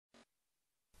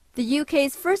The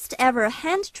UK's first ever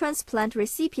hand transplant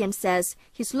recipient says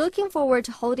he's looking forward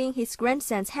to holding his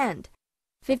grandson's hand.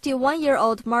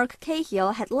 51-year-old Mark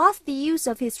Cahill had lost the use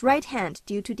of his right hand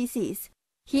due to disease.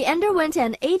 He underwent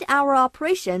an 8-hour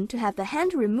operation to have the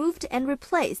hand removed and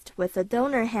replaced with a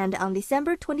donor hand on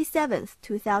December 27,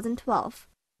 2012.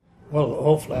 Well,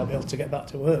 hopefully I'll be able to get back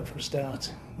to work for a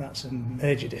start. That's a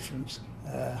major difference.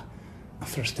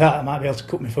 For a start, I might be able to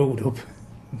cook my food up,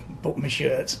 button my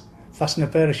shirts, fasten a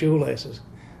pair of shoelaces,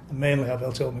 and mainly I'll be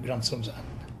able to hold my grandson's hand.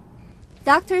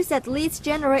 Doctors at Leeds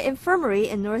General Infirmary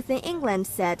in northern England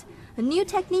said a new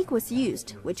technique was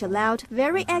used, which allowed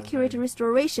very accurate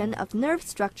restoration of nerve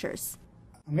structures.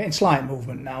 I'm getting slight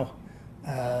movement now.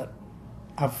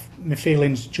 My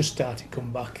feelings just started to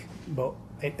come back, but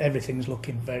everything's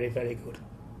looking very, very good.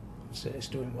 So it's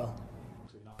doing well.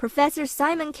 Professor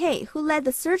Simon Kay, who led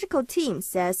the surgical team,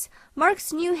 says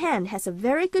Mark's new hand has a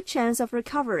very good chance of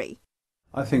recovery.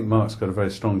 I think Mark's got a very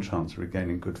strong chance of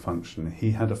regaining good function.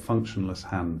 He had a functionless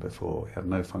hand before, he had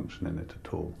no function in it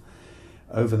at all.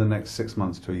 Over the next 6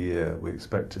 months to a year, we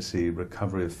expect to see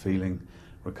recovery of feeling,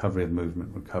 recovery of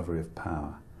movement, recovery of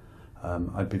power.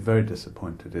 I'd be very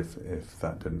disappointed if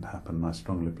that didn't happen. I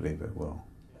strongly believe it will.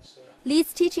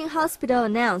 Leeds Teaching Hospital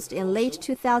announced in late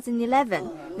 2011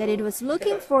 that it was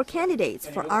looking for candidates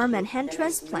for arm and hand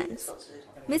transplants.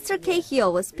 Mr.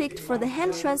 Cahill was picked for the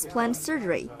hand transplant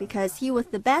surgery because he was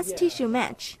the best tissue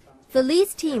match. The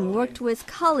Leeds team worked with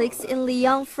colleagues in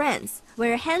Lyon, France,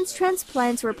 where hand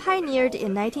transplants were pioneered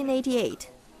in 1988.